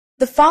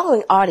The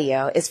following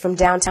audio is from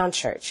Downtown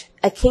Church,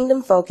 a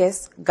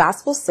kingdom-focused,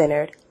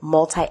 gospel-centered,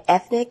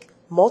 multi-ethnic,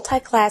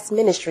 multi-class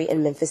ministry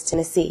in Memphis,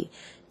 Tennessee.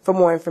 For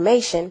more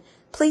information,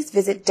 please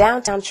visit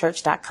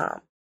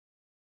downtownchurch.com.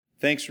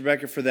 Thanks,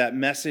 Rebecca, for that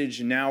message.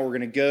 And now we're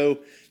going to go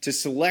to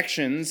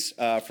selections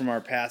from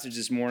our passage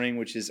this morning,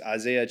 which is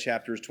Isaiah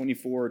chapters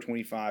 24,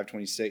 25,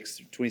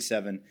 26,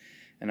 27.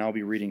 And I'll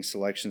be reading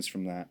selections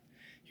from that.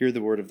 Hear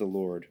the word of the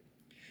Lord.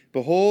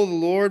 Behold, the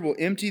Lord will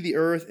empty the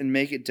earth and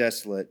make it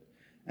desolate,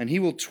 and he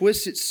will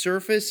twist its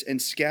surface and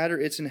scatter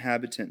its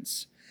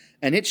inhabitants.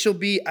 And it shall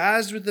be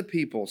as with the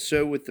people,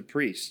 so with the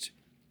priest.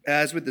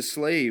 As with the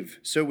slave,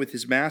 so with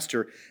his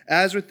master.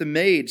 As with the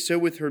maid, so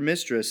with her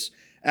mistress.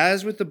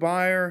 As with the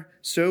buyer,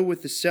 so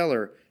with the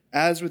seller.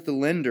 As with the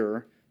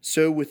lender,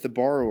 so with the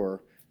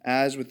borrower.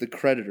 As with the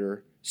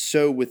creditor,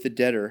 so with the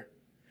debtor.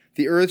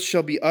 The earth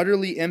shall be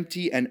utterly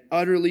empty and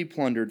utterly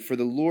plundered, for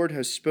the Lord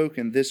has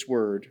spoken this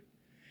word.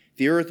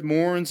 The earth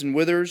mourns and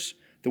withers,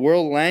 the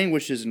world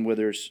languishes and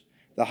withers.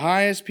 The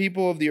highest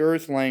people of the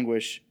earth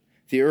languish.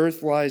 The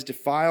earth lies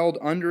defiled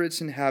under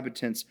its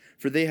inhabitants,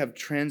 for they have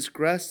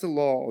transgressed the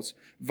laws,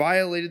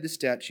 violated the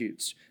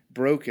statutes,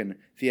 broken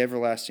the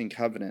everlasting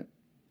covenant.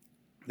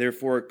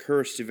 Therefore a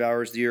curse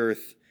devours the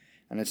earth,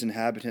 and its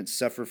inhabitants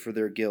suffer for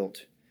their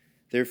guilt.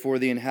 Therefore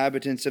the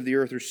inhabitants of the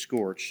earth are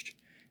scorched,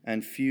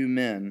 and few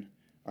men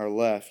are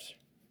left.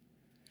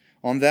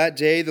 On that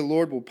day the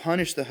Lord will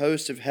punish the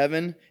host of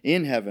heaven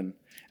in heaven,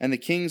 and the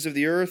kings of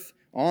the earth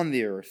on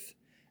the earth.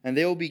 And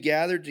they will be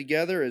gathered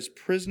together as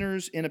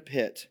prisoners in a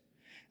pit.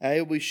 They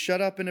will be shut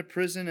up in a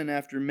prison, and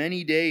after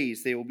many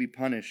days they will be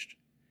punished.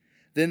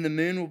 Then the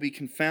moon will be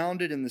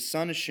confounded and the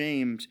sun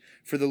ashamed,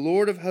 for the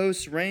Lord of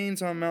hosts reigns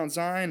on Mount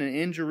Zion and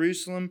in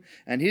Jerusalem,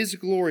 and his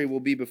glory will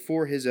be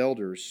before his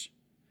elders.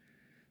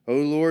 O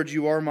Lord,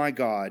 you are my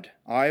God.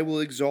 I will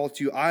exalt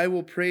you. I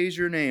will praise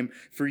your name,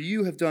 for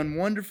you have done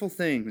wonderful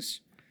things,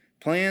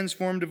 plans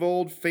formed of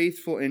old,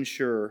 faithful and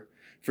sure.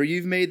 For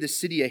you've made the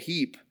city a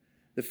heap,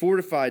 the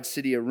fortified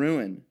city a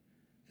ruin.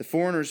 The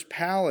foreigner's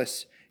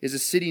palace is a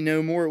city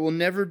no more. It will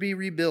never be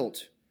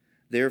rebuilt.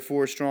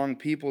 Therefore strong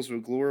peoples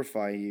will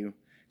glorify you.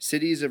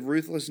 Cities of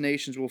ruthless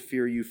nations will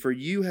fear you. For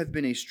you have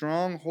been a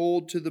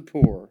stronghold to the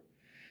poor,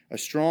 a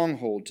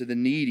stronghold to the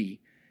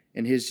needy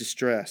in his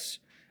distress,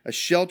 a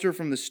shelter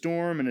from the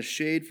storm and a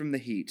shade from the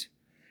heat.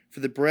 For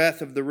the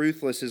breath of the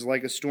ruthless is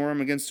like a storm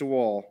against a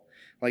wall,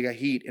 like a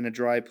heat in a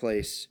dry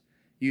place.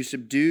 You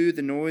subdue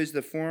the noise of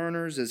the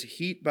foreigners as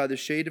heat by the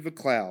shade of a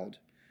cloud.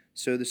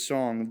 So the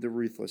song of the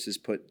ruthless is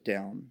put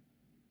down.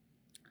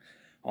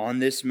 On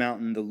this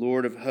mountain the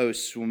Lord of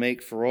hosts will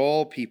make for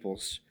all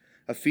peoples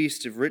a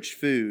feast of rich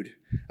food,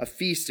 a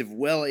feast of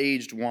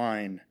well-aged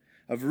wine,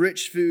 of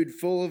rich food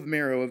full of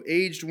marrow, of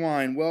aged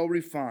wine well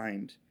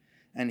refined.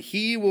 And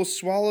he will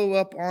swallow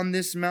up on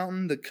this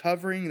mountain the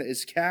covering that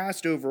is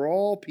cast over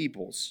all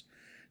peoples,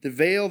 the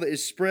veil that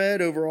is spread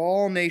over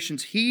all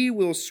nations. He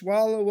will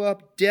swallow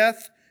up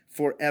death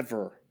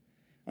forever.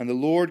 And the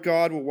Lord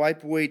God will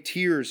wipe away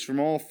tears from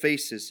all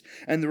faces,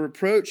 and the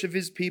reproach of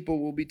his people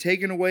will be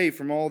taken away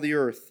from all the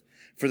earth,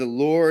 for the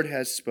Lord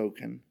has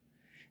spoken.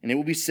 And it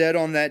will be said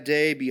on that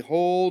day,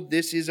 Behold,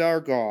 this is our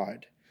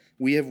God.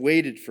 We have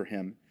waited for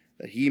him,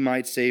 that he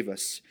might save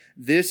us.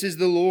 This is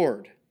the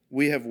Lord.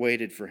 We have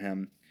waited for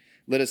him.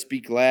 Let us be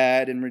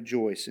glad and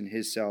rejoice in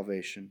his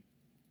salvation.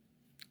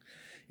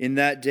 In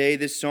that day,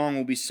 this song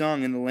will be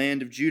sung in the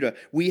land of Judah.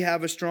 We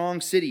have a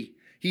strong city.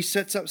 He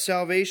sets up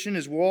salvation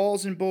as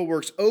walls and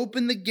bulwarks.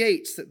 Open the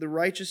gates that the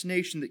righteous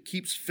nation that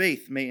keeps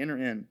faith may enter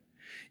in.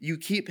 You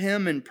keep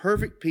him in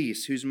perfect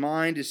peace, whose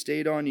mind is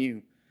stayed on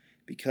you,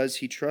 because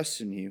he trusts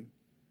in you.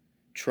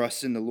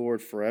 Trust in the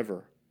Lord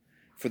forever,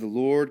 for the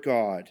Lord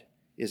God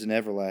is an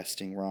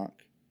everlasting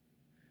rock.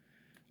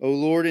 O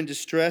Lord, in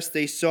distress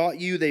they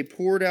sought you. They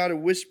poured out a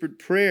whispered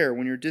prayer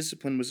when your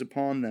discipline was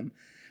upon them.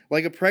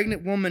 Like a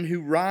pregnant woman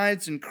who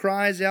writhes and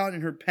cries out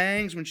in her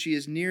pangs when she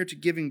is near to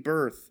giving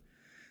birth,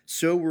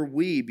 so were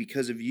we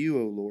because of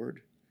you, O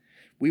Lord.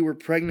 We were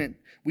pregnant,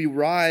 we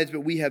writhed,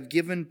 but we have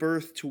given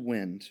birth to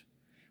wind.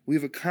 We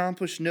have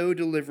accomplished no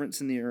deliverance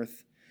in the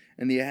earth,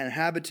 and the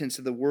inhabitants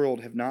of the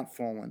world have not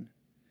fallen.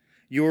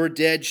 Your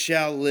dead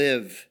shall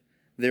live,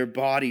 their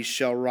bodies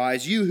shall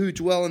rise. You who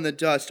dwell in the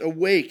dust,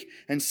 awake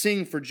and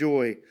sing for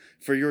joy,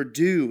 for your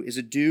dew is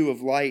a dew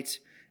of light,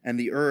 and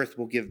the earth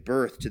will give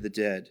birth to the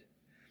dead.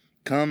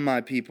 Come, my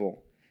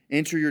people,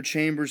 enter your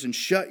chambers and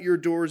shut your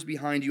doors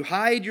behind you.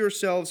 Hide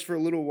yourselves for a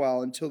little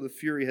while until the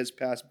fury has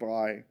passed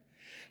by.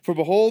 For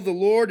behold, the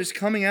Lord is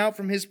coming out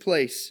from his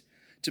place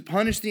to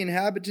punish the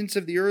inhabitants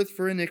of the earth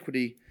for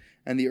iniquity,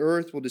 and the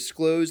earth will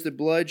disclose the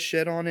blood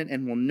shed on it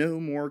and will no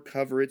more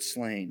cover its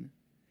slain.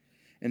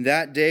 In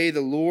that day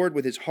the Lord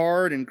with his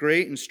hard and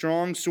great and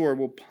strong sword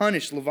will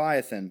punish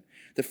Leviathan,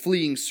 the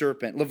fleeing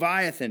serpent,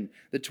 Leviathan,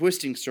 the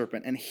twisting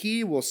serpent, and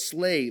he will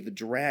slay the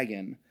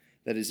dragon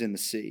that is in the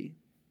sea.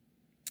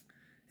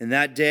 In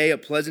that day, a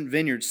pleasant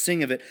vineyard,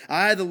 sing of it.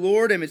 I, the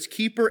Lord, am its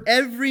keeper.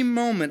 Every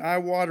moment I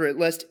water it,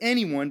 lest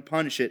anyone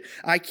punish it.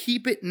 I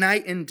keep it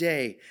night and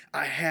day.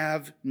 I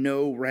have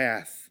no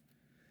wrath.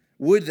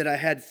 Would that I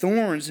had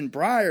thorns and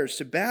briars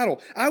to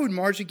battle. I would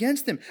march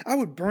against them. I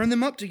would burn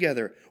them up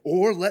together.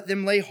 Or let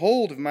them lay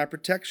hold of my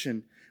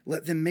protection.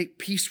 Let them make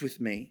peace with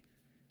me.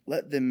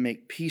 Let them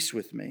make peace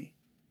with me.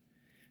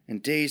 In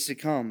days to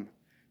come,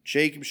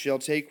 Jacob shall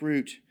take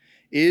root.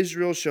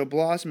 Israel shall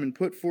blossom and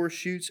put forth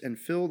shoots and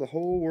fill the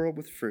whole world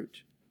with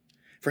fruit.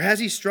 For has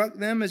he struck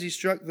them as he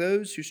struck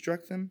those who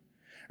struck them?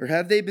 Or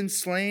have they been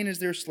slain as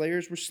their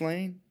slayers were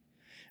slain?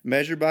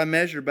 Measure,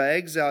 by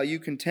exile you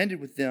contended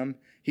with them.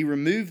 He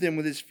removed them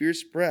with his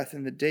fierce breath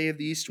in the day of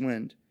the east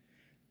wind.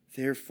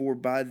 Therefore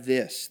by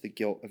this the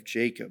guilt of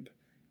Jacob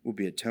will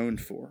be atoned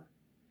for.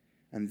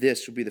 And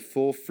this will be the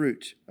full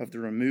fruit of the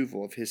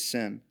removal of his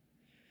sin.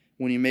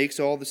 When he makes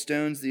all the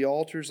stones the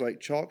altars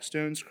like chalk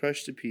stones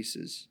crushed to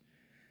pieces,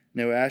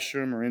 no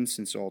Asherim or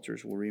incense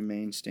altars will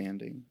remain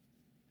standing.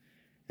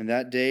 And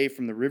that day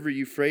from the river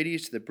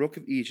Euphrates to the brook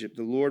of Egypt,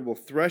 the Lord will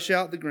thresh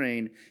out the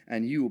grain,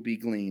 and you will be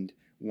gleaned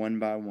one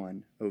by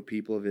one, O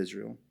people of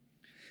Israel.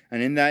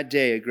 And in that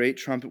day a great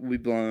trumpet will be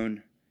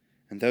blown,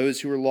 and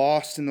those who are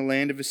lost in the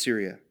land of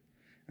Assyria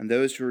and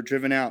those who are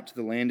driven out to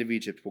the land of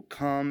Egypt will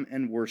come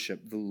and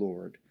worship the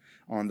Lord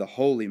on the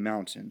holy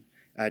mountain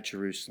at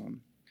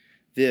Jerusalem.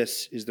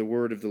 This is the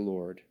word of the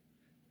Lord.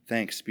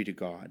 Thanks be to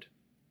God.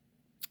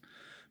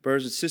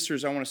 Brothers and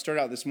sisters, I want to start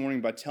out this morning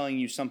by telling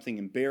you something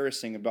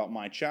embarrassing about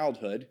my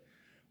childhood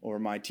or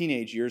my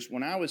teenage years.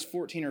 When I was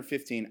 14 or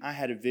 15, I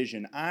had a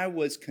vision. I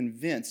was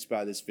convinced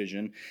by this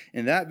vision,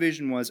 and that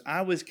vision was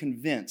I was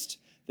convinced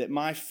that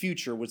my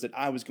future was that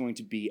I was going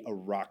to be a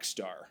rock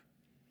star.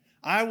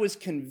 I was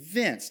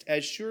convinced,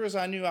 as sure as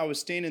I knew I was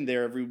standing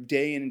there every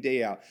day in and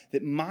day out,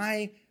 that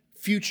my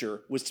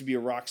future was to be a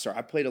rock star.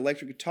 I played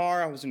electric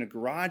guitar. I was in a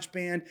garage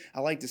band. I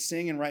liked to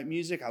sing and write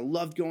music. I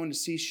loved going to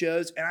see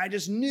shows. And I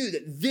just knew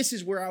that this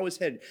is where I was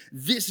headed.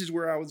 This is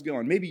where I was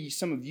going. Maybe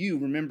some of you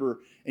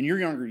remember in your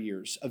younger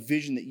years a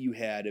vision that you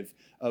had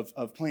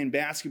of playing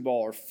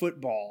basketball or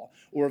football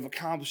or of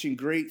accomplishing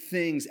great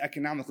things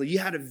economically. You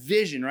had a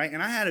vision, right?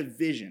 And I had a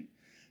vision.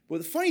 But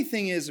the funny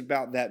thing is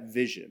about that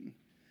vision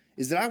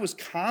is that I was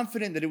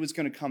confident that it was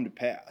going to come to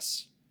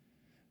pass.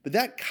 But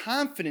that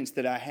confidence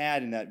that I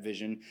had in that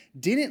vision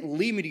didn't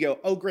lead me to go,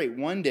 oh, great,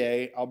 one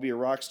day I'll be a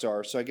rock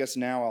star, so I guess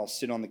now I'll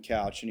sit on the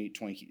couch and eat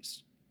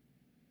Twinkies.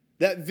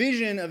 That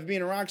vision of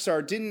being a rock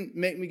star didn't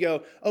make me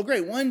go, oh,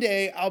 great, one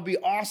day I'll be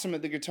awesome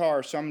at the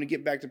guitar, so I'm going to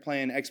get back to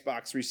playing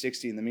Xbox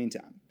 360 in the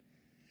meantime.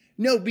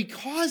 No,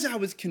 because I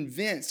was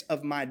convinced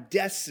of my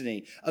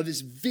destiny, of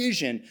this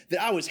vision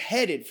that I was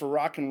headed for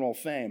rock and roll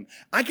fame,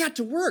 I got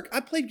to work.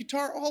 I played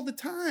guitar all the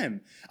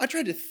time. I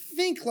tried to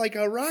think like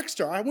a rock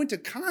star. I went to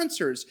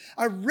concerts.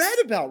 I read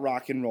about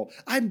rock and roll.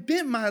 I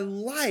bent my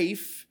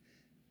life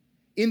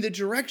in the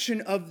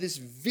direction of this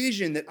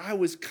vision that I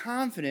was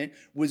confident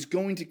was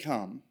going to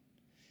come.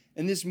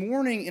 And this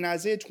morning in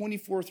Isaiah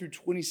 24 through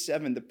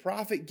 27, the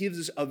prophet gives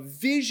us a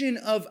vision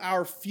of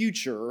our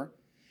future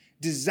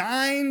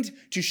designed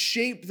to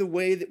shape the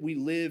way that we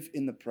live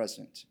in the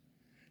present.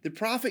 The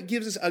prophet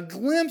gives us a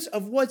glimpse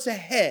of what's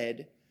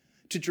ahead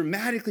to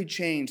dramatically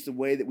change the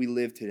way that we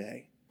live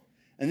today.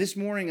 And this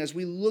morning, as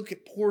we look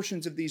at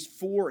portions of these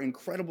 4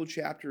 incredible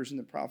chapters in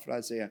the prophet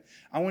Isaiah,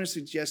 I want to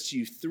suggest to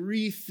you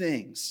 3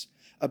 things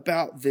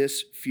about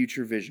this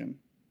future vision.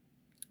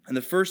 And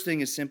the first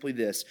thing is simply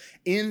this: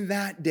 in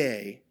that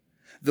day,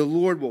 the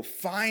Lord will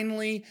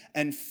finally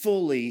and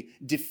fully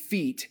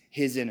defeat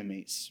his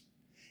enemies.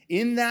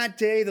 In that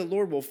day, the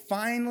Lord will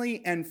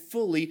finally and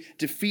fully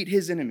defeat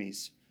his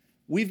enemies.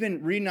 We've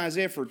been reading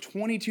Isaiah for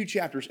 22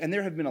 chapters, and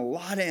there have been a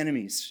lot of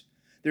enemies.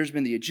 There's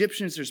been the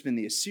Egyptians, there's been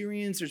the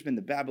Assyrians, there's been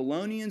the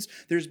Babylonians,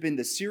 there's been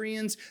the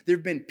Syrians, there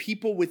have been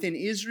people within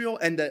Israel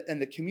and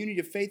the community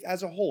of faith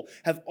as a whole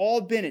have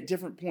all been at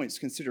different points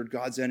considered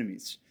God's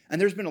enemies. And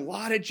there's been a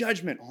lot of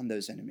judgment on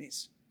those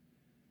enemies.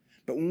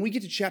 But when we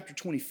get to chapter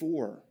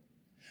 24,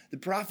 the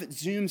prophet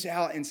zooms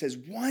out and says,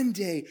 one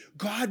day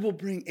God will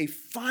bring a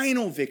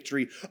final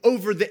victory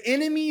over the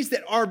enemies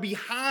that are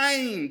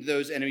behind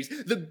those enemies,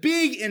 the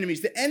big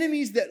enemies, the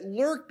enemies that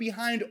lurk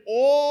behind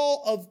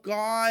all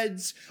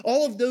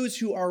of those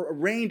who are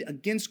arraigned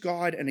against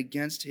God and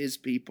against his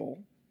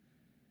people.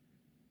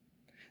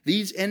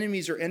 These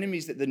enemies are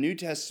enemies that the New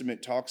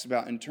Testament talks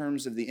about in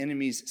terms of the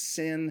enemies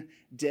sin,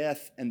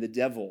 death, and the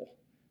devil,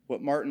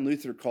 what Martin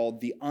Luther called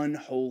the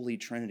unholy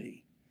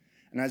trinity.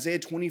 And Isaiah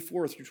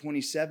 24 through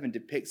 27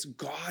 depicts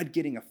God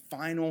getting a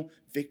final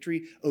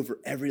victory over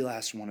every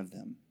last one of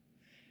them.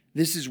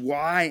 This is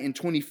why in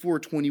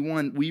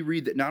 24:21 we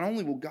read that not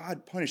only will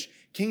God punish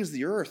kings of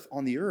the earth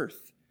on the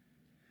earth,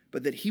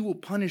 but that he will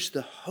punish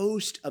the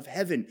host of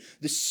heaven,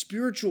 the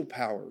spiritual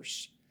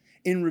powers,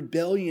 in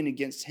rebellion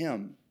against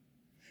him,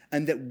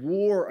 and that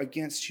war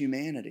against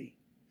humanity.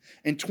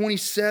 In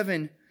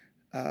 27,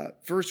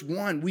 verse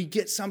 1, we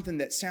get something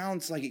that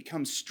sounds like it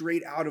comes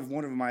straight out of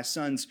one of my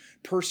son's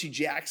Percy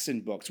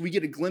Jackson books. We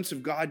get a glimpse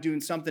of God doing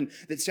something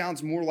that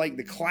sounds more like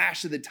the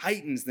Clash of the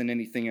Titans than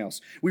anything else.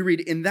 We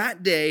read, "In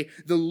that day,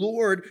 the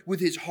Lord with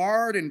his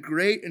hard and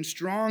great and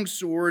strong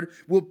sword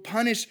will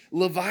punish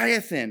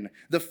Leviathan,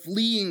 the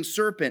fleeing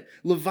serpent,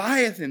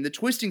 Leviathan, the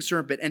twisting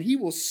serpent, and he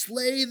will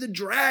slay the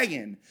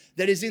dragon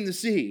that is in the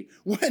sea."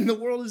 What in the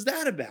world is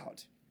that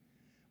about?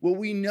 Well,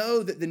 we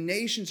know that the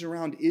nations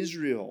around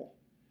Israel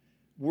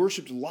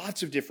worshipped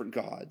lots of different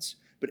gods,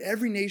 but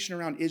every nation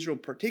around Israel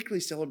particularly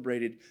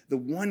celebrated the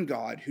one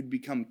God who'd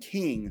become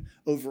king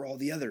over all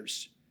the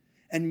others.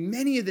 And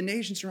many of the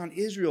nations around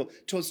Israel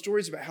told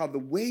stories about how the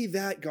way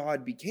that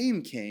God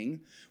became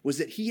king was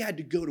that he had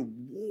to go to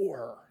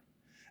war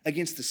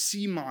against the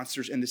sea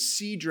monsters and the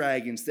sea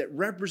dragons that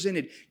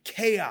represented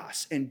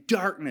chaos and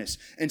darkness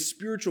and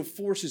spiritual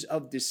forces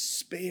of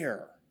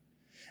despair.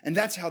 And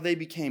that's how they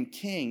became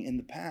king in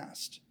the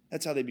past.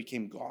 That's how they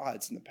became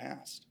gods in the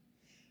past.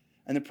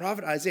 And the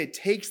prophet Isaiah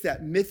takes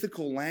that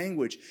mythical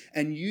language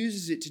and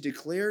uses it to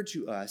declare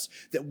to us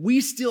that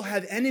we still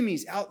have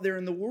enemies out there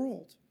in the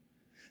world,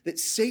 that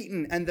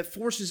Satan and the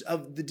forces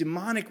of the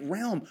demonic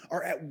realm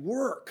are at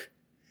work.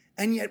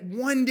 And yet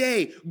one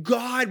day,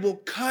 God will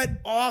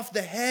cut off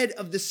the head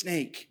of the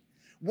snake.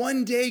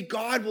 One day,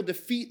 God will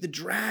defeat the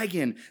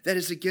dragon that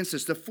is against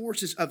us, the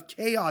forces of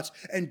chaos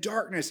and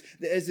darkness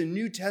that, as the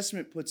New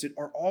Testament puts it,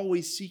 are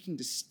always seeking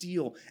to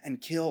steal and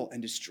kill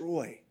and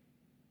destroy.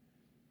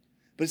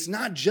 But it's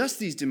not just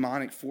these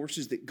demonic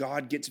forces that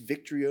God gets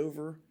victory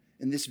over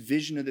in this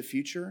vision of the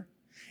future.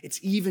 It's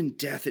even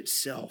death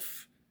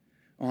itself.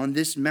 On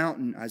this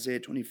mountain, Isaiah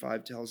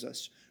 25 tells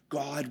us,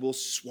 God will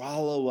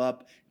swallow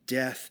up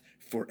death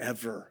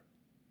forever.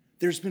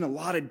 There's been a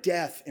lot of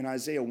death in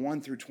Isaiah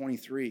 1 through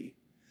 23.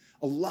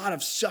 A lot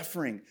of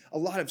suffering, a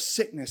lot of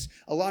sickness,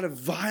 a lot of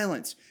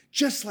violence,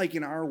 just like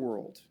in our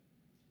world.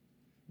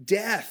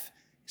 Death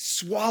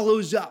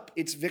swallows up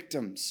its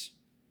victims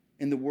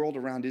in the world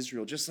around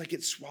Israel, just like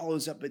it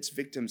swallows up its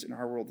victims in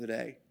our world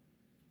today.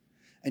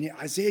 And yet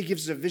Isaiah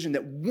gives us a vision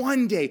that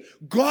one day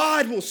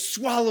God will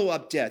swallow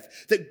up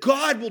death, that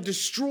God will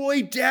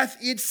destroy death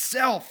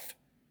itself.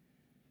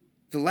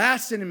 The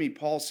last enemy,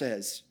 Paul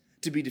says,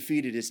 to be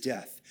defeated is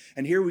death.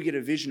 And here we get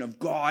a vision of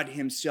God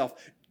himself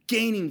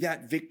gaining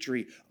that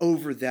victory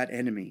over that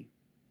enemy.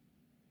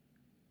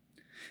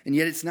 And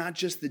yet it's not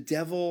just the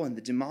devil and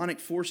the demonic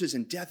forces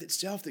and death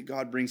itself that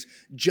God brings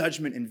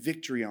judgment and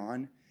victory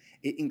on.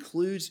 It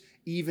includes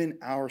even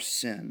our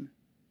sin.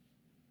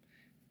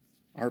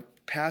 Our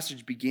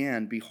passage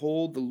began,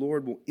 "Behold, the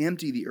Lord will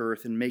empty the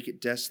earth and make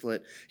it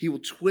desolate. He will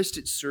twist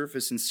its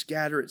surface and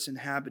scatter its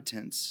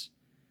inhabitants.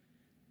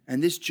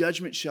 And this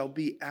judgment shall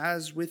be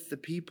as with the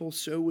people,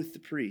 so with the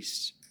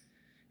priests.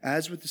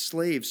 As with the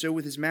slave, so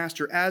with his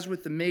master. As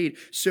with the maid,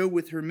 so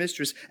with her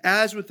mistress.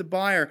 As with the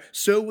buyer,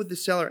 so with the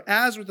seller.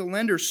 As with the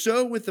lender,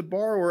 so with the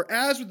borrower.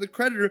 As with the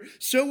creditor,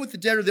 so with the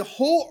debtor. The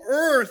whole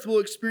earth will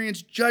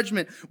experience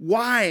judgment."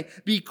 Why?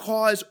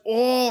 Because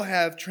all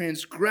have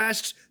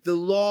transgressed the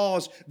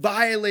laws,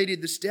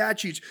 violated the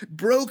statutes,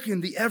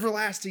 broken the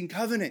everlasting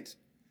covenant.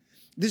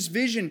 This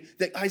vision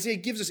that Isaiah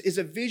gives us is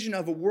a vision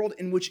of a world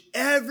in which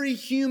every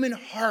human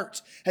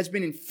heart has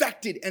been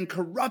infected and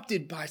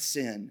corrupted by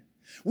sin.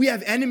 We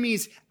have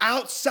enemies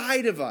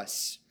outside of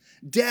us,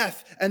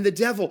 death and the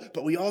devil,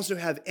 but we also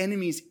have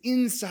enemies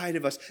inside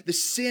of us, the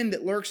sin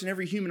that lurks in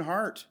every human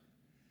heart.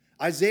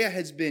 Isaiah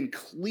has been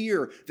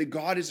clear that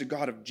God is a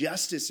God of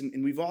justice,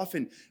 and we've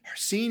often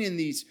seen in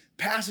these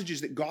passages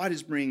that God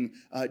is bringing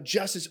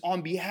justice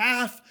on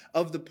behalf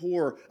of the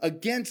poor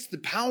against the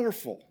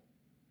powerful.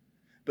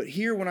 But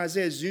here, when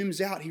Isaiah zooms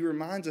out, he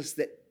reminds us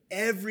that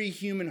every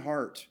human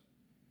heart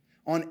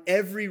on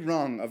every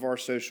rung of our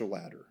social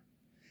ladder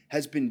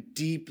has been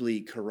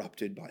deeply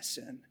corrupted by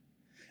sin.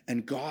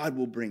 And God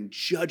will bring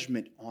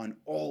judgment on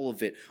all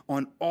of it,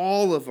 on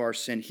all of our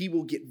sin. He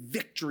will get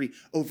victory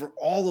over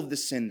all of the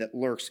sin that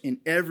lurks in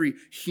every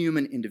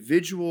human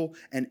individual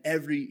and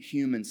every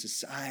human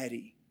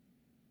society.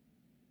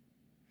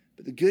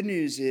 But the good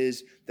news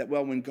is that,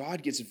 well, when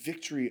God gets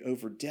victory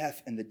over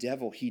death and the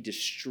devil, he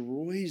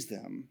destroys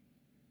them.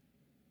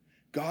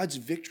 God's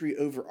victory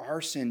over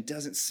our sin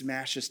doesn't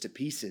smash us to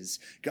pieces.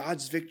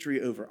 God's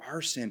victory over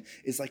our sin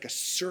is like a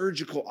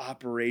surgical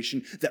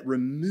operation that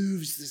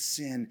removes the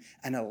sin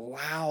and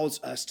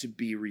allows us to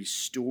be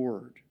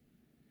restored.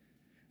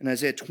 In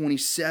Isaiah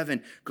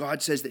 27,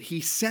 God says that he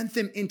sent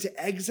them into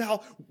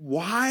exile.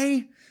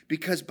 Why?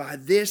 Because by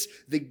this,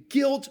 the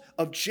guilt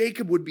of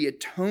Jacob would be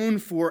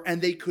atoned for,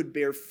 and they could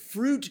bear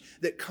fruit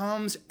that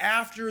comes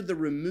after the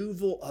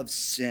removal of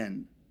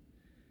sin.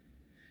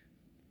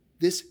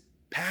 This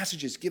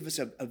passages give us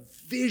a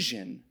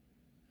vision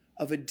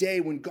of a day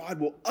when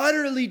God will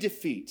utterly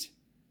defeat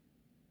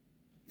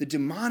the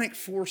demonic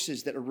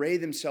forces that array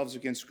themselves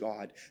against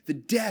God, the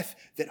death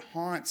that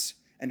haunts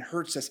and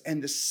hurts us,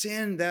 and the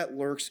sin that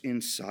lurks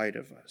inside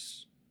of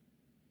us.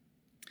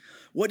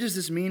 What does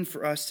this mean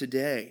for us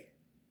today?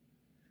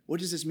 What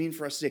does this mean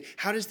for us today?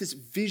 How does this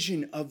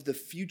vision of the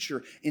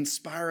future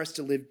inspire us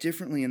to live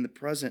differently in the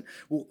present?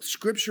 Well,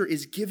 Scripture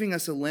is giving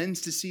us a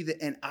lens to see that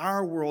in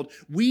our world,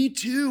 we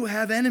too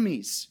have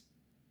enemies.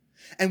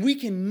 And we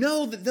can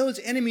know that those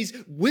enemies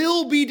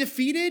will be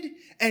defeated,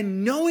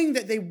 and knowing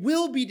that they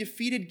will be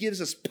defeated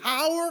gives us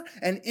power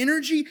and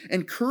energy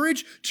and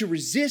courage to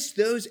resist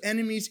those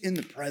enemies in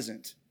the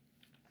present.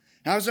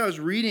 Now, as I was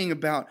reading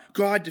about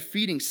God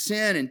defeating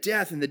sin and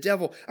death and the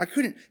devil, I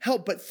couldn't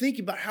help but think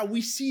about how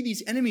we see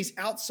these enemies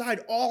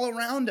outside all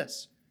around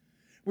us.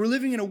 We're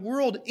living in a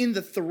world in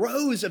the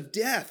throes of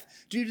death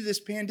due to this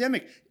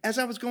pandemic. As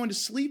I was going to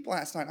sleep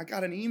last night, I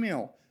got an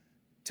email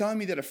telling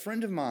me that a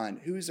friend of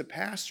mine who is a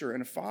pastor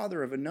and a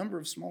father of a number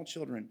of small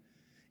children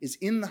is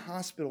in the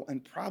hospital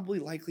and probably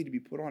likely to be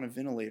put on a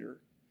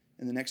ventilator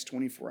in the next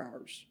 24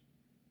 hours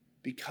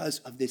because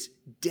of this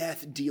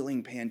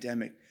death-dealing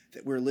pandemic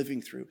that we're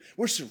living through.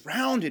 We're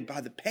surrounded by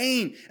the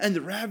pain and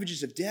the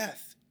ravages of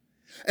death.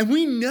 And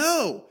we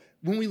know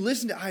when we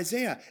listen to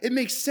Isaiah, it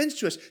makes sense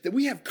to us that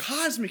we have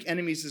cosmic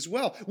enemies as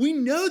well. We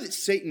know that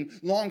Satan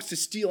longs to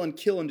steal and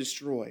kill and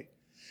destroy.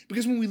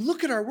 Because when we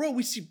look at our world,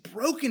 we see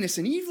brokenness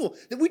and evil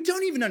that we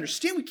don't even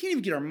understand. We can't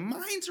even get our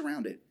minds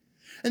around it.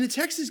 And the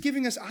text is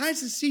giving us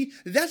eyes to see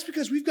that that's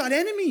because we've got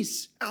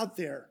enemies out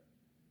there.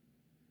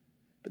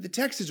 But the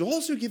text is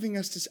also giving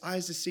us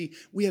eyes to see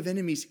we have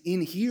enemies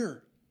in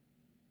here.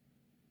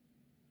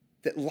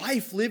 That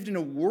life lived in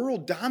a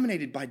world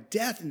dominated by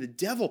death and the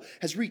devil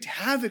has wreaked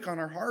havoc on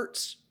our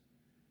hearts.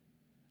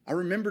 I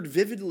remembered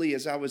vividly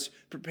as I was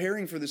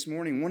preparing for this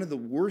morning, one of the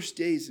worst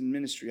days in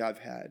ministry I've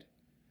had.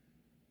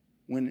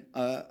 When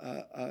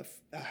a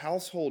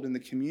household in the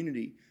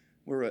community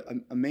where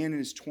a man in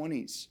his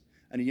 20s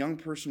and a young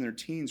person in their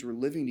teens were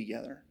living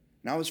together.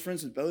 And I was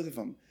friends with both of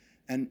them.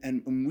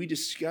 And when we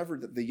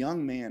discovered that the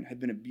young man had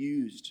been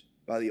abused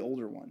by the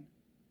older one.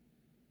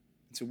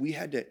 And so we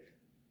had to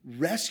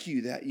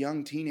rescue that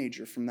young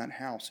teenager from that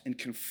house and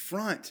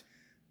confront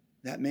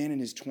that man in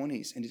his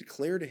 20s and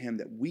declare to him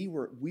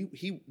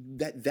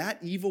that that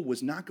evil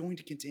was not going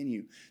to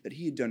continue, that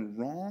he had done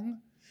wrong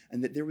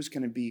and that there was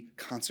going to be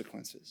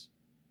consequences.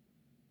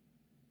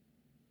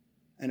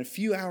 And a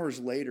few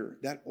hours later,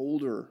 that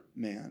older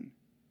man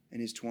in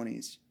his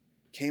 20s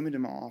came into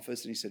my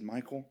office and he said,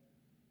 Michael,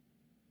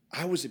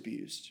 I was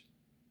abused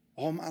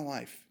all my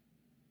life.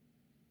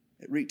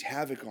 It wreaked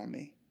havoc on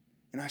me.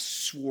 And I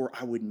swore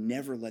I would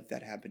never let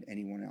that happen to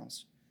anyone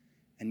else.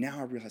 And now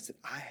I realize that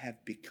I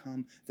have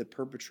become the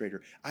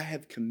perpetrator. I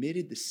have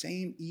committed the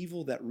same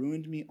evil that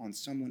ruined me on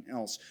someone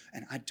else,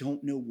 and I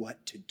don't know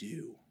what to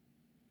do.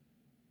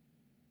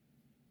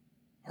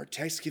 Our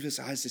text gives us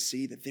eyes to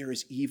see that there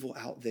is evil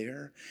out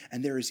there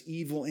and there is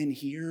evil in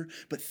here.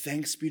 But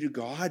thanks be to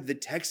God, the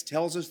text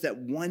tells us that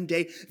one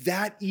day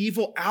that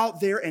evil out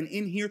there and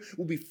in here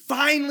will be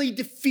finally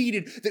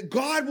defeated, that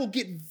God will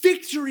get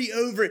victory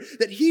over it,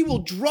 that he will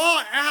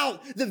draw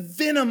out the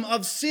venom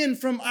of sin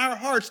from our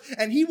hearts,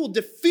 and he will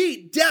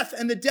defeat death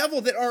and the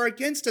devil that are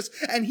against us,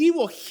 and he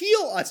will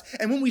heal us.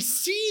 And when we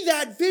see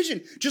that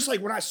vision, just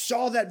like when I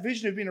saw that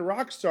vision of being a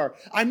rock star,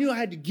 I knew I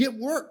had to get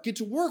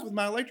to work with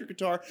my electric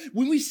guitar.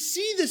 When we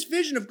see this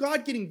vision of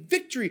God getting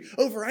victory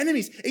over our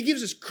enemies, it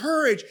gives us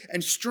courage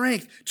and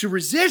strength to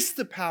resist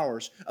the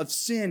powers of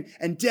sin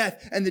and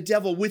death and the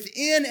devil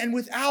within and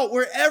without,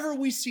 wherever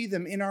we see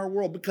them in our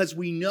world, because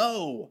we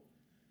know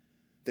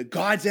that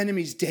God's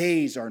enemies'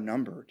 days are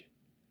numbered.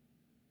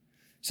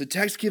 So the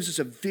text gives us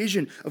a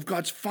vision of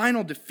God's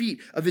final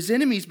defeat of his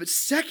enemies. But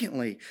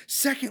secondly,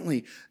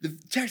 the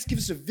text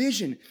gives us a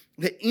vision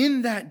that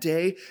in that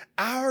day,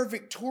 our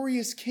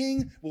victorious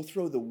king will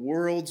throw the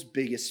world's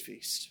biggest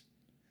feast.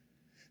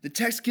 The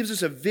text gives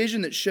us a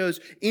vision that shows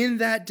in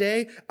that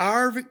day,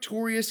 our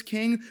victorious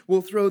king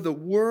will throw the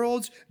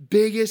world's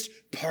biggest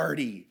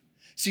party.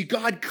 See,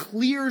 God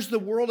clears the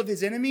world of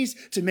his enemies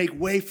to make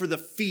way for the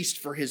feast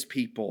for his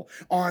people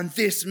on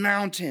this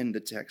mountain, the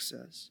text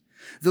says.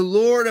 The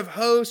Lord of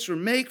hosts will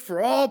make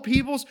for all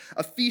peoples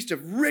a feast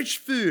of rich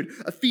food,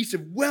 a feast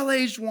of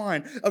well-aged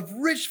wine, of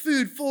rich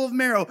food full of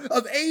marrow,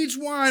 of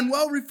aged wine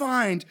well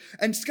refined.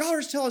 And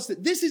scholars tell us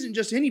that this isn't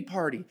just any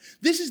party.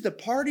 This is the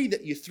party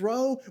that you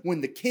throw when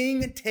the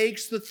king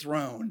takes the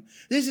throne.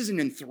 This is an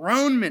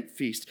enthronement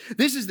feast.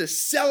 This is the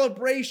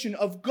celebration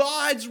of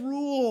God's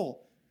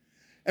rule.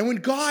 And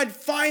when God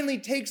finally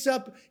takes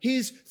up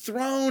his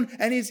throne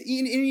and his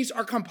enemies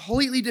are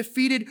completely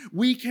defeated,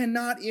 we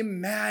cannot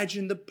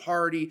imagine the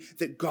party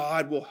that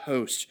God will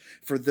host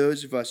for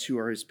those of us who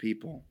are his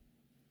people.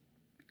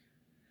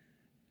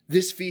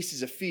 This feast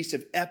is a feast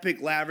of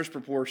epic, lavish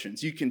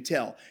proportions. You can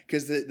tell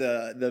because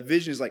the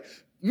vision is like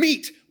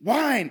meat,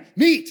 wine,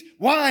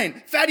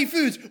 fatty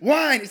foods,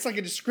 wine. It's like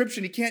a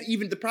description.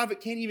 The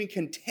prophet can't even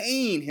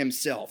contain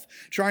himself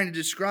trying to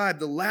describe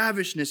the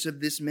lavishness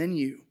of this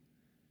menu.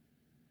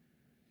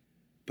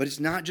 But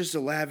it's not just a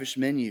lavish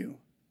menu.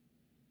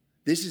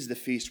 This is the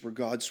feast where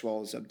God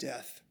swallows up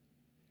death.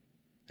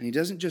 And he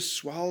doesn't just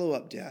swallow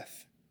up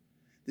death.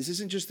 This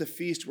isn't just the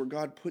feast where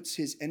God puts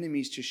his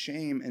enemies to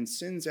shame and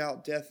sends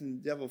out death and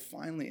the devil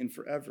finally and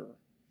forever.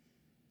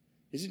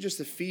 It isn't just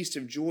the feast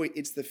of joy.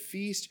 It's the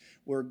feast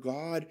where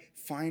God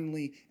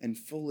finally and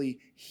fully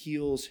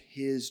heals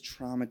his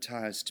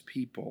traumatized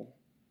people.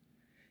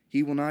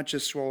 He will not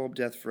just swallow up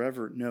death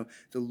forever. No,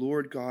 the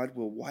Lord God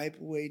will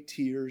wipe away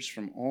tears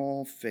from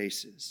all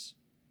faces,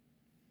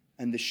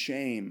 and the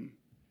shame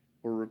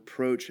or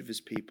reproach of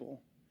his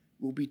people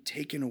will be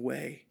taken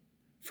away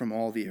from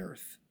all the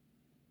earth.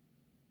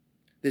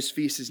 This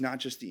feast is not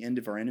just the end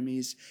of our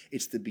enemies,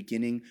 it's the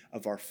beginning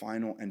of our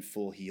final and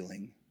full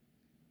healing.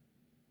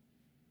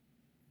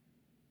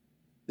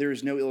 There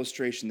is no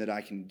illustration that I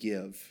can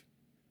give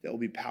that will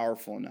be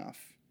powerful enough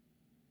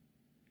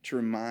to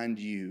remind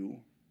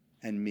you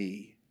and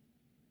me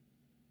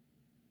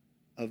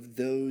of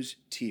those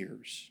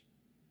tears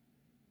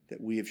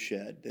that we have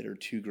shed that are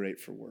too great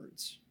for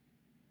words,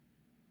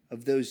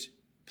 of those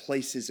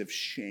places of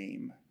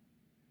shame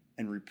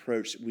and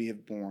reproach that we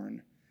have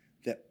borne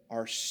that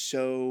are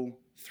so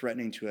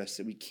threatening to us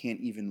that we can't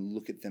even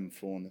look at them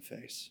full in the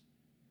face.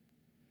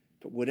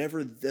 But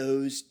whatever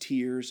those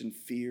tears and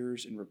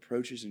fears and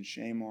reproaches and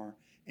shame are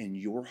in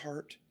your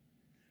heart,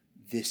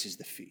 this is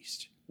the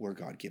feast where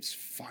God gives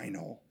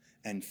final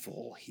and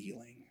full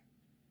healing.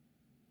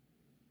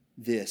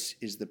 This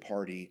is the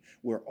party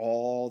where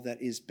all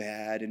that is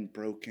bad and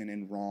broken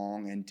and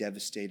wrong and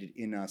devastated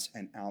in us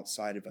and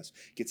outside of us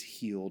gets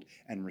healed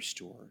and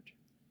restored.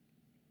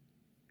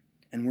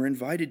 And we're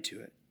invited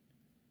to it.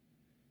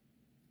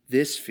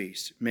 This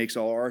feast makes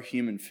all our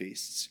human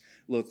feasts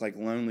look like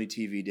lonely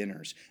TV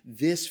dinners.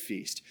 This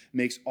feast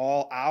makes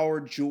all our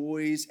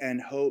joys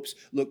and hopes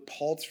look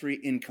paltry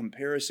in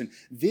comparison.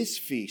 This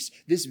feast,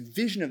 this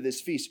vision of this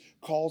feast,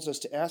 calls us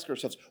to ask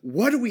ourselves,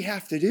 what do we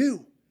have to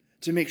do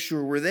to make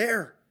sure we're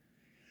there?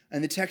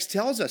 And the text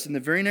tells us in the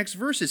very next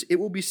verses, it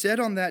will be said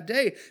on that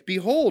day,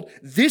 behold,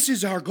 this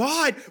is our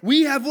God.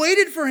 We have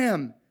waited for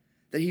him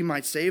that he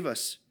might save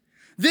us.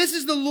 This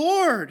is the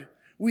Lord.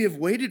 We have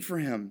waited for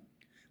him.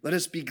 Let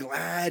us be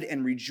glad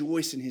and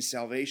rejoice in his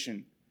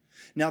salvation.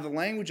 Now, the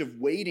language of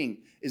waiting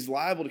is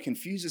liable to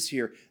confuse us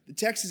here. The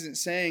text isn't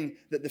saying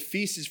that the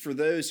feast is for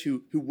those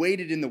who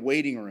waited in the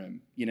waiting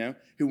room,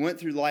 who went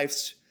through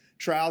life's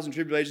trials and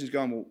tribulations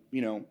going,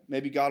 well,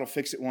 maybe God will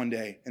fix it one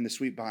day in the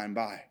sweet by and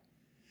by.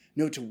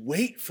 No, to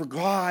wait for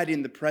God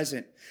in the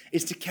present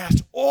is to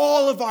cast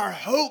all of our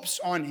hopes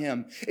on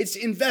him. It's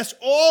to invest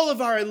all of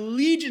our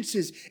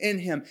allegiances in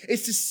him.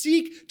 It's to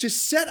seek to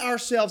set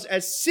ourselves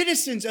as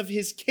citizens of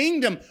his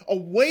kingdom,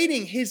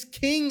 awaiting his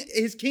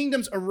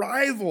kingdom's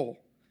arrival.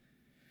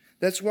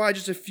 That's why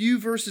just a few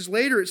verses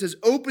later it says,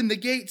 open the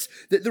gates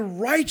that the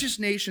righteous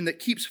nation that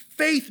keeps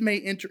faith may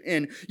enter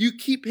in. You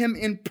keep him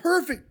in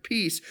perfect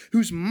peace,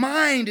 whose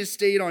mind is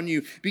stayed on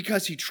you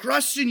because he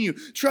trusts in you.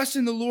 Trust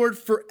in the Lord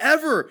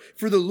forever,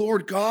 for the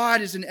Lord God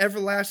is an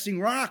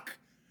everlasting rock.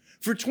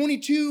 For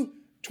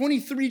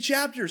 23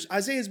 chapters,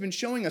 Isaiah has been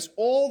showing us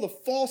all the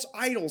false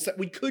idols that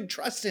we could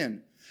trust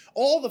in,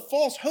 all the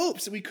false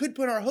hopes that we could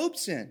put our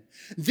hopes in.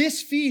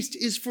 This feast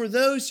is for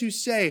those who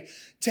say,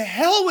 to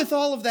hell with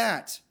all of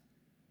that.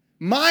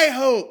 My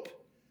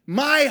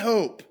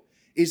hope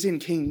is in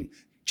King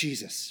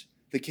Jesus,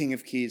 the King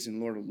of Kings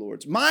and Lord of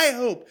Lords. My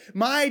hope,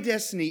 my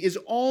destiny is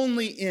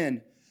only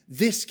in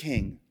this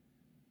King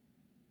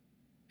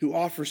who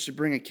offers to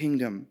bring a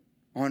kingdom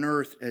on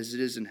earth as it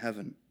is in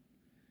heaven.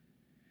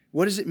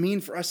 What does it mean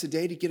for us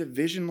today to get a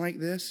vision like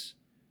this?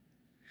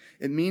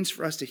 It means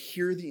for us to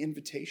hear the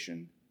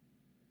invitation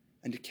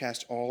and to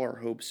cast all our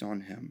hopes on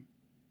him.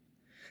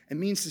 It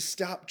means to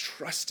stop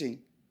trusting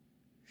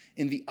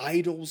in the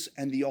idols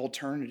and the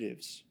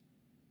alternatives,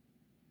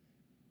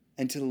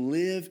 and to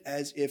live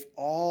as if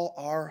all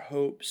our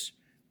hopes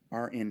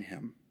are in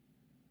him.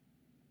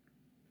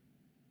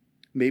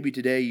 Maybe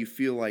today you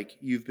feel like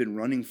you've been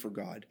running for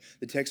God.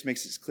 The text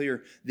makes it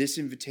clear this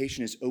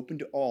invitation is open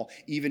to all,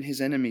 even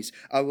his enemies.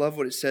 I love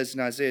what it says in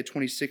Isaiah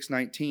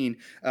 26:19,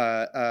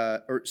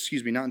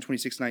 not in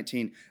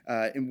 26:19.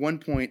 In one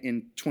point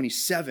in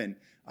 27,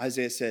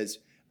 Isaiah says,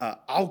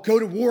 I'll go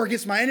to war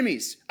against my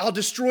enemies. I'll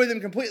destroy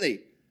them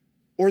completely.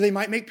 Or they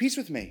might make peace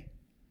with me.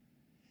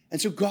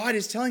 And so God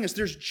is telling us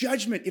there's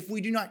judgment if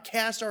we do not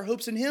cast our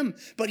hopes in him.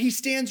 But he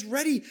stands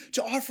ready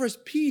to offer us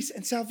peace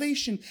and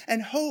salvation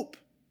and hope.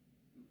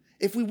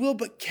 If we will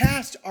but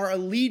cast our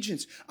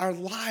allegiance, our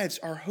lives,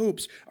 our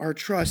hopes, our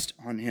trust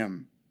on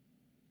him.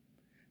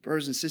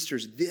 Brothers and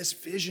sisters, this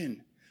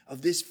vision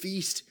of this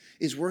feast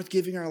is worth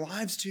giving our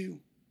lives to.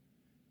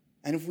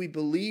 And if we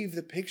believe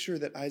the picture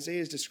that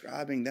Isaiah is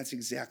describing, that's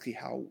exactly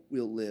how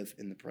we'll live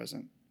in the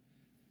present.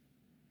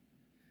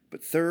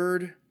 But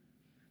third,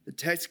 the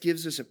text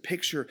gives us a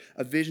picture,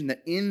 a vision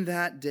that in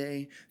that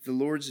day, the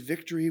Lord's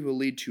victory will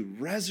lead to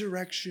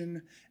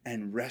resurrection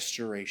and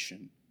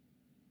restoration.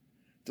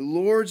 The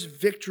Lord's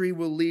victory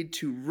will lead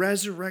to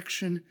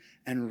resurrection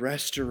and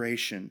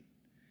restoration.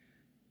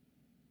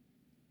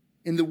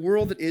 In the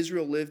world that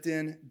Israel lived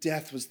in,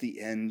 death was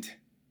the end.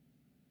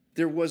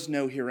 There was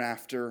no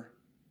hereafter.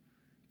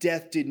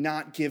 Death did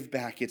not give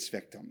back its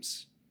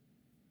victims.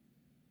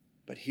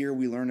 But here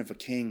we learn of a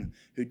king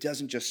who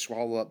doesn't just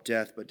swallow up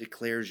death, but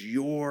declares,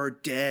 your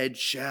dead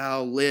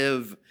shall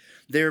live.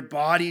 Their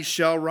bodies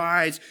shall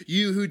rise.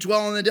 You who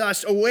dwell in the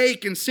dust,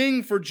 awake and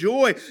sing for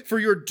joy, for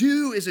your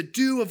dew is a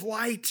dew of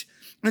light,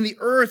 and the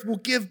earth will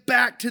give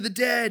birth to the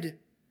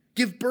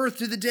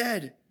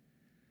dead.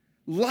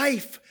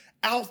 Life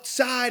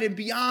outside and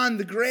beyond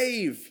the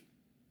grave.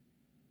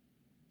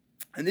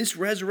 And this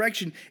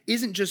resurrection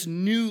isn't just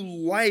new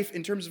life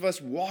in terms of us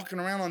walking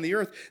around on the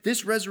earth.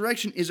 This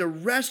resurrection is a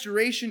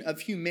restoration of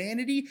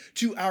humanity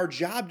to our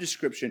job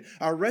description,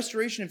 our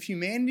restoration of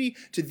humanity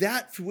to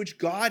that for which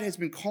God has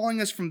been calling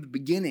us from the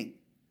beginning.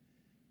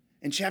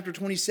 In chapter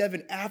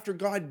 27, after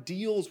God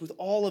deals with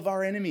all of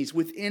our enemies,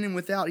 within and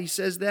without, he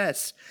says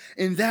this,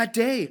 in that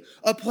day,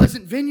 a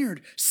pleasant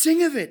vineyard,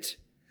 sing of it.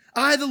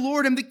 I, the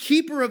Lord, am the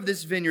keeper of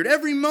this vineyard.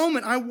 Every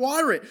moment I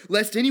water it,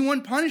 lest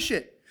anyone punish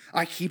it.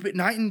 I keep it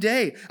night and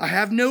day. I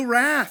have no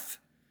wrath.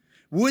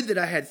 Would that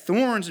I had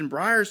thorns and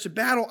briars to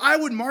battle. I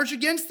would march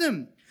against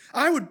them.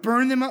 I would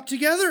burn them up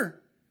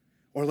together.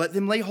 Or let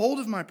them lay hold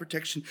of my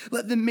protection.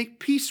 Let them make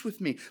peace with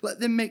me. Let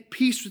them make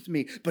peace with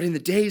me. But in the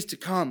days to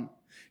come,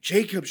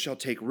 Jacob shall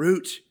take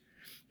root.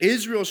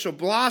 Israel shall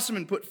blossom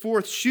and put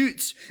forth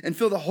shoots and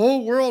fill the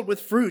whole world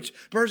with fruit.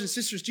 Brothers and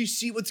sisters, do you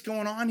see what's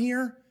going on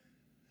here?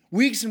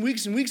 Weeks and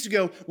weeks and weeks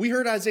ago, we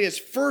heard Isaiah's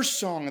first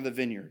song of the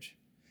vineyard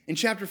in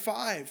chapter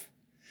 5.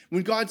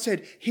 When God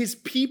said his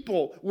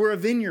people were a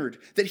vineyard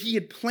that he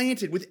had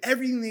planted with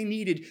everything they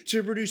needed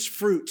to produce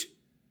fruit.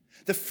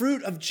 The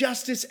fruit of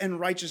justice and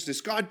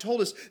righteousness. God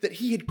told us that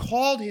he had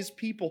called his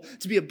people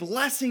to be a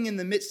blessing in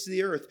the midst of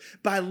the earth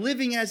by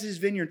living as his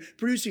vineyard,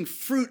 producing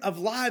fruit of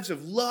lives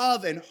of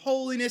love and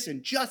holiness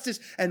and justice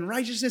and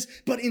righteousness.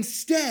 But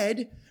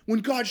instead,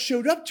 when God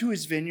showed up to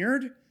his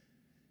vineyard,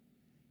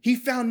 he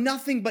found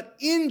nothing but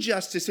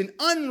injustice and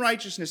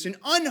unrighteousness and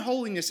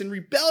unholiness and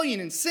rebellion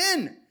and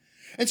sin.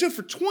 And so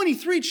for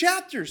 23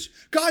 chapters,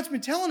 God's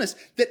been telling us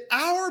that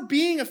our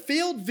being a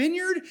failed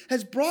vineyard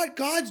has brought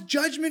God's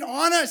judgment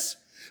on us.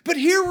 But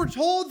here we're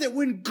told that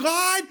when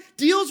God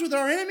deals with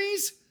our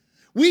enemies,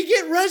 we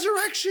get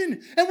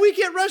resurrection and we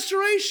get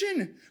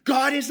restoration.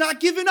 God has not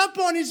given up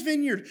on his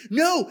vineyard.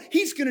 No,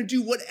 he's going to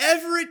do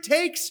whatever it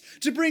takes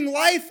to bring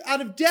life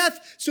out of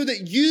death so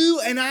that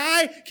you and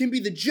I can be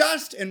the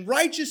just and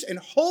righteous and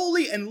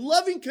holy and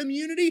loving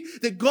community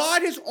that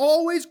God has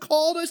always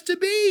called us to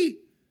be.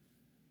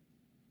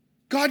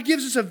 God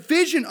gives us a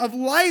vision of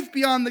life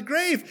beyond the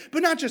grave,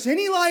 but not just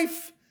any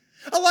life.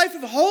 A life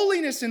of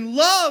holiness and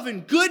love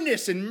and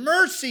goodness and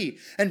mercy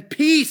and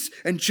peace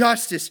and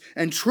justice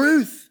and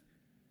truth.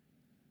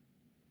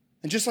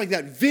 And just like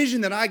that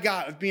vision that I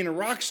got of being a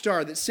rock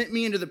star that sent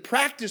me into the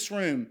practice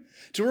room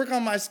to work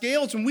on my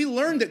scales, when we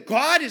learned that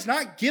God has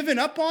not given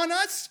up on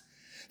us,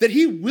 that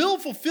he will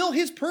fulfill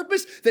his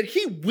purpose, that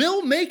he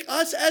will make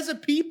us as a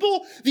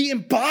people the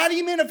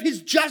embodiment of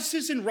his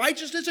justice and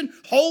righteousness and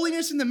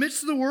holiness in the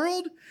midst of the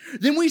world,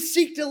 then we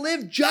seek to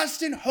live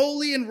just and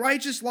holy and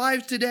righteous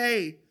lives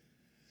today.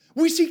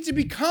 We seek to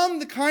become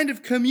the kind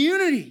of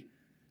community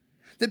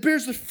that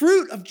bears the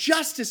fruit of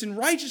justice and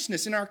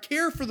righteousness in our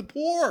care for the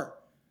poor.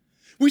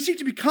 We seek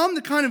to become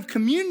the kind of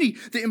community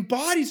that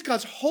embodies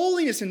God's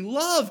holiness and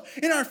love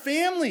in our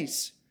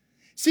families.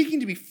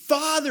 Seeking to be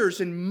fathers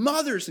and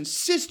mothers and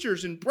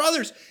sisters and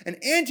brothers and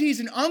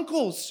aunties and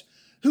uncles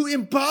who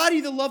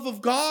embody the love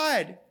of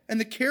God and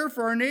the care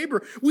for our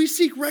neighbor. We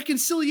seek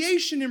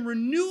reconciliation and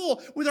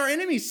renewal with our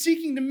enemies,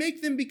 seeking to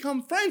make them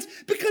become friends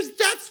because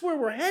that's where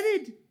we're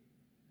headed.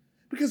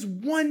 Because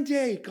one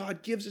day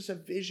God gives us a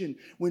vision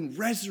when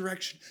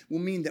resurrection will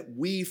mean that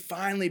we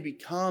finally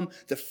become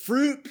the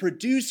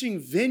fruit-producing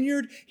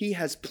vineyard he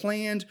has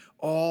planned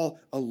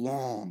all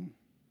along.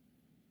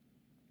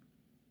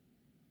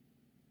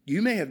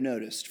 You may have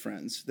noticed,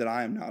 friends, that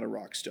I am not a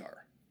rock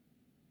star,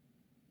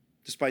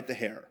 despite the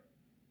hair.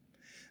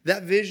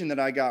 That vision that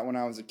I got when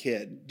I was a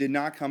kid did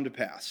not come to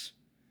pass.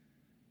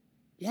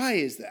 Why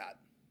is that?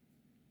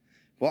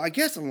 Well, I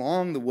guess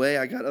along the way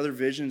I got other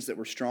visions that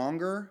were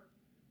stronger.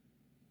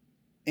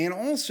 And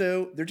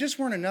also, there just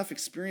weren't enough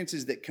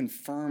experiences that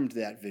confirmed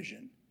that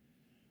vision.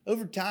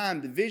 Over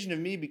time, the vision of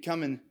me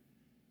becoming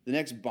the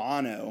next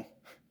Bono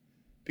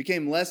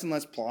became less and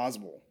less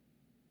plausible.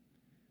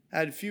 I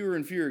had fewer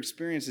and fewer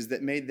experiences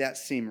that made that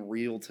seem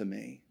real to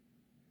me.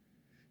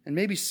 And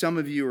maybe some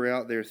of you are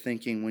out there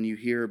thinking when you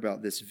hear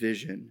about this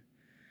vision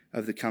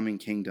of the coming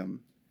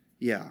kingdom,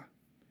 yeah,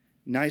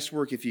 nice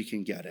work if you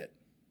can get it.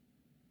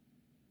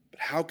 But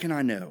how can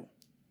I know?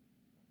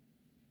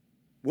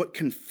 What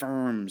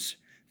confirms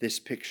this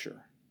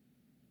picture?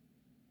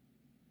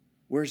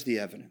 Where's the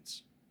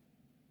evidence?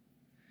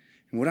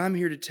 And what I'm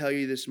here to tell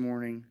you this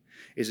morning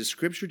is that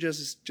Scripture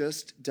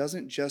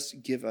doesn't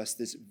just give us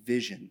this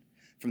vision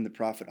from the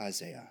prophet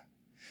Isaiah,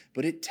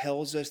 but it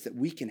tells us that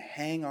we can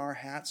hang our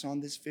hats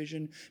on this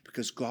vision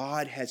because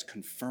God has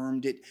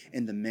confirmed it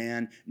in the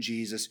man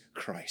Jesus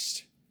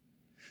Christ.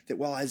 that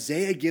while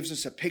Isaiah gives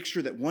us a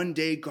picture that one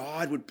day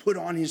God would put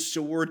on his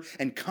sword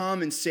and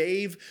come and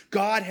save,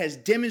 God has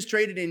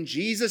demonstrated in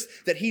Jesus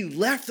that he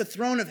left the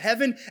throne of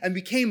heaven and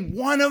became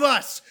one of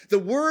us, the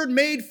Word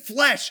made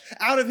flesh,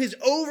 out of his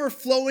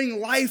overflowing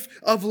life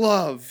of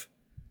love.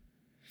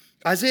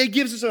 Isaiah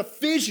gives us a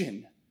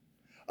vision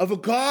of a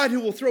God who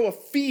will throw a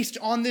feast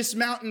on this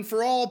mountain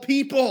for all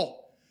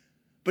people.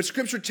 But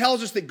Scripture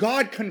tells us that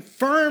God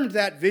confirmed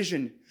that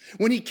vision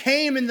when he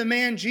came in the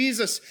man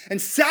Jesus and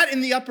sat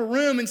in the upper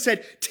room and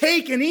said,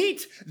 "Take and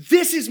eat.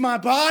 This is my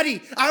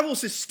body. I will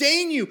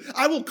sustain you.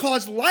 I will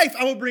cause life.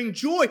 I will bring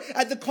joy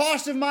at the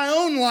cost of my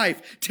own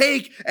life.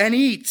 Take and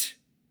eat."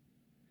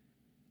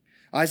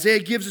 Isaiah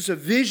gives us a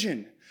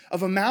vision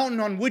of a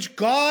mountain on which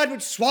God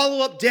would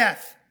swallow up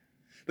death.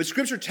 But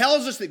Scripture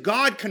tells us that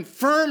God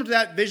confirmed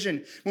that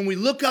vision when we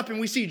look up and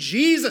we see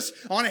Jesus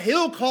on a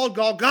hill called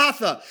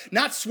Golgotha,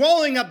 not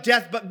swallowing up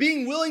death, but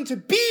being willing to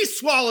be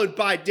swallowed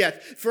by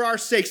death for our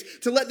sakes,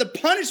 to let the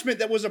punishment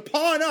that was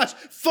upon us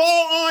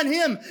fall on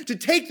him, to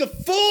take the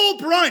full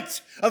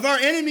brunt of our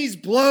enemies'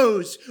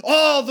 blows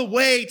all the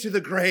way to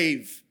the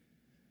grave.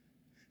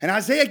 And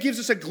Isaiah gives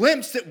us a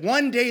glimpse that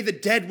one day the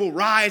dead will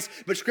rise,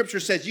 but Scripture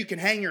says you can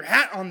hang your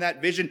hat on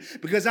that vision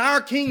because our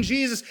King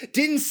Jesus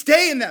didn't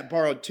stay in that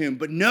borrowed tomb.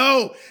 But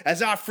no,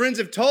 as our friends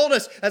have told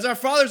us, as our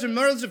fathers and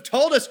mothers have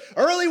told us,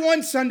 early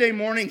one Sunday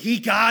morning, he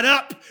got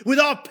up with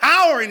all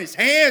power in his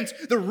hands,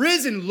 the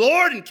risen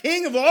Lord and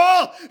King of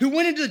all, who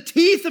went into the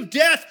teeth of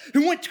death,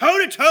 who went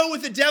toe-to-toe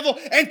with the devil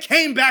and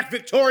came back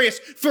victorious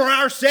for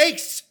our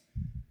sakes.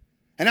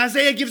 And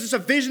Isaiah gives us a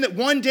vision that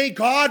one day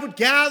God would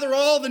gather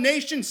all the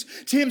nations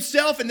to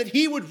himself and that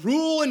he would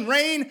rule and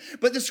reign.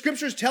 But the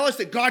Scriptures tell us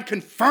that God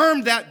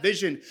confirmed that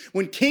vision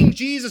when King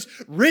Jesus,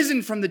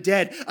 risen from the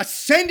dead,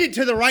 ascended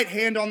to the right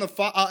hand on the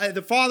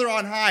Father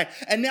on high,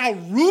 and now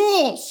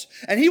rules.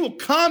 And he will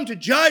come to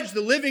judge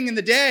the living and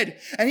the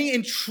dead. And he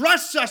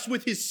entrusts us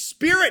with his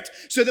Spirit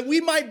so that we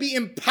might be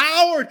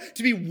empowered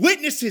to be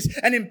witnesses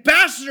and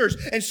ambassadors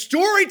and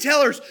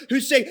storytellers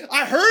who say,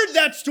 "I heard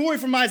that story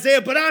from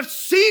Isaiah, but I've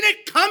seen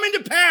it coming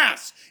to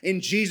pass in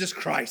Jesus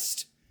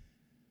Christ."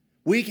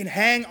 We can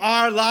hang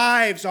our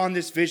lives on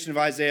this vision of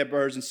Isaiah,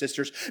 brothers and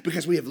sisters,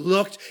 because we have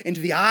looked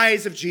into the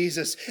eyes of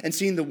Jesus and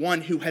seen the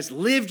one who has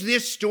lived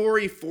this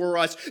story for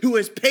us, who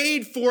has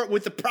paid for it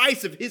with the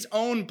price of his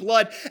own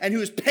blood, and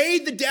who has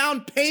paid the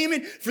down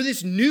payment for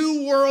this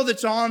new world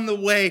that's on the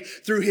way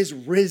through his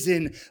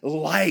risen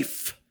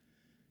life.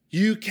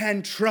 You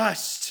can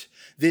trust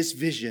this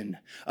vision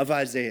of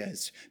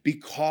Isaiah's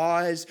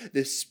because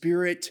the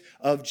Spirit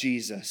of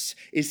Jesus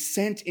is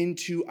sent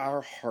into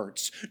our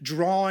hearts,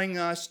 drawing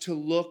us to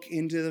look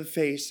into the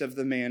face of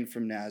the man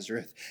from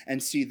Nazareth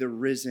and see the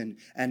risen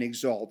and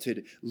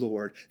exalted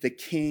Lord, the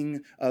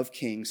King of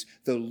kings,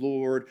 the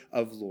Lord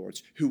of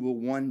lords, who will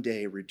one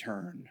day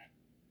return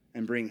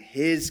and bring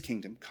his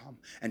kingdom come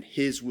and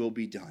his will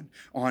be done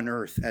on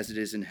earth as it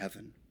is in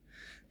heaven.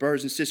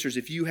 Brothers and sisters,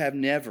 if you have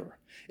never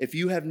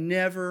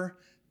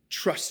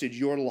trusted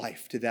your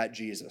life to that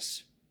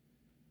Jesus,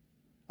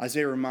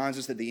 Isaiah reminds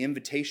us that the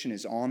invitation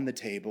is on the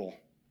table.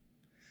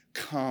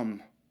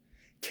 Come,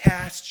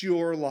 cast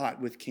your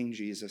lot with King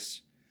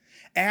Jesus.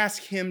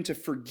 Ask him to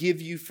forgive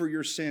you for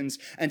your sins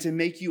and to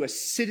make you a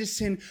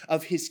citizen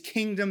of his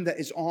kingdom that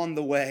is on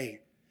the way.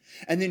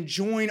 And then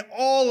join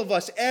all of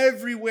us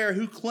everywhere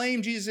who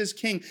claim Jesus as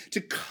King to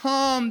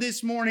come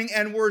this morning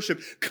and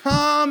worship.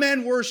 Come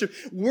and worship.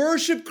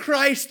 Worship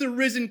Christ, the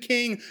risen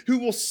King, who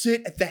will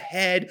sit at the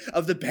head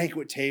of the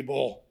banquet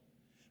table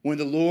when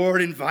the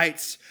Lord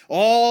invites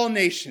all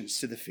nations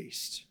to the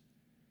feast.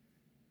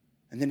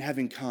 And then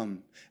having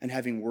come and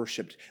having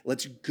worshiped,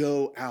 let's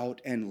go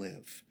out and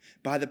live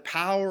by the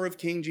power of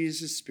King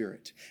Jesus'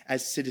 Spirit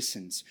as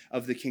citizens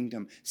of the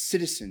kingdom,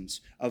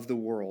 citizens of the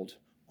world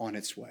on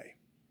its way.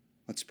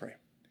 Let's pray.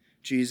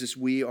 Jesus,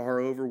 we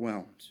are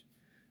overwhelmed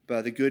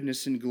by the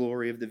goodness and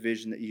glory of the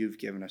vision that you've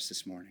given us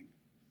this morning.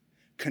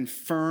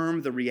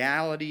 Confirm the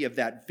reality of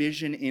that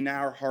vision in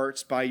our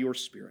hearts by your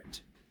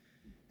Spirit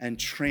and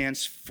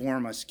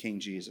transform us,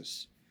 King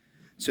Jesus,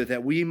 so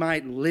that we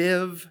might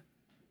live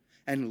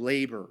and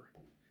labor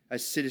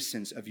as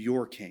citizens of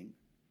your King,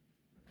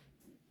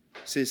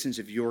 citizens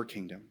of your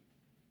kingdom,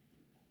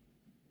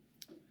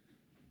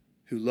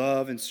 who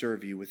love and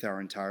serve you with our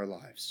entire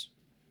lives.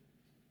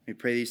 We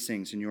pray these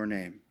things in your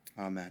name.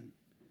 Amen.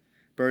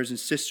 Brothers and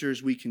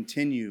sisters, we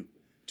continue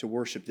to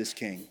worship this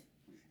King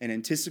in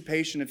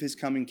anticipation of his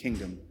coming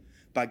kingdom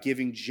by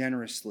giving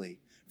generously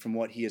from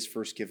what he has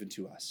first given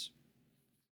to us.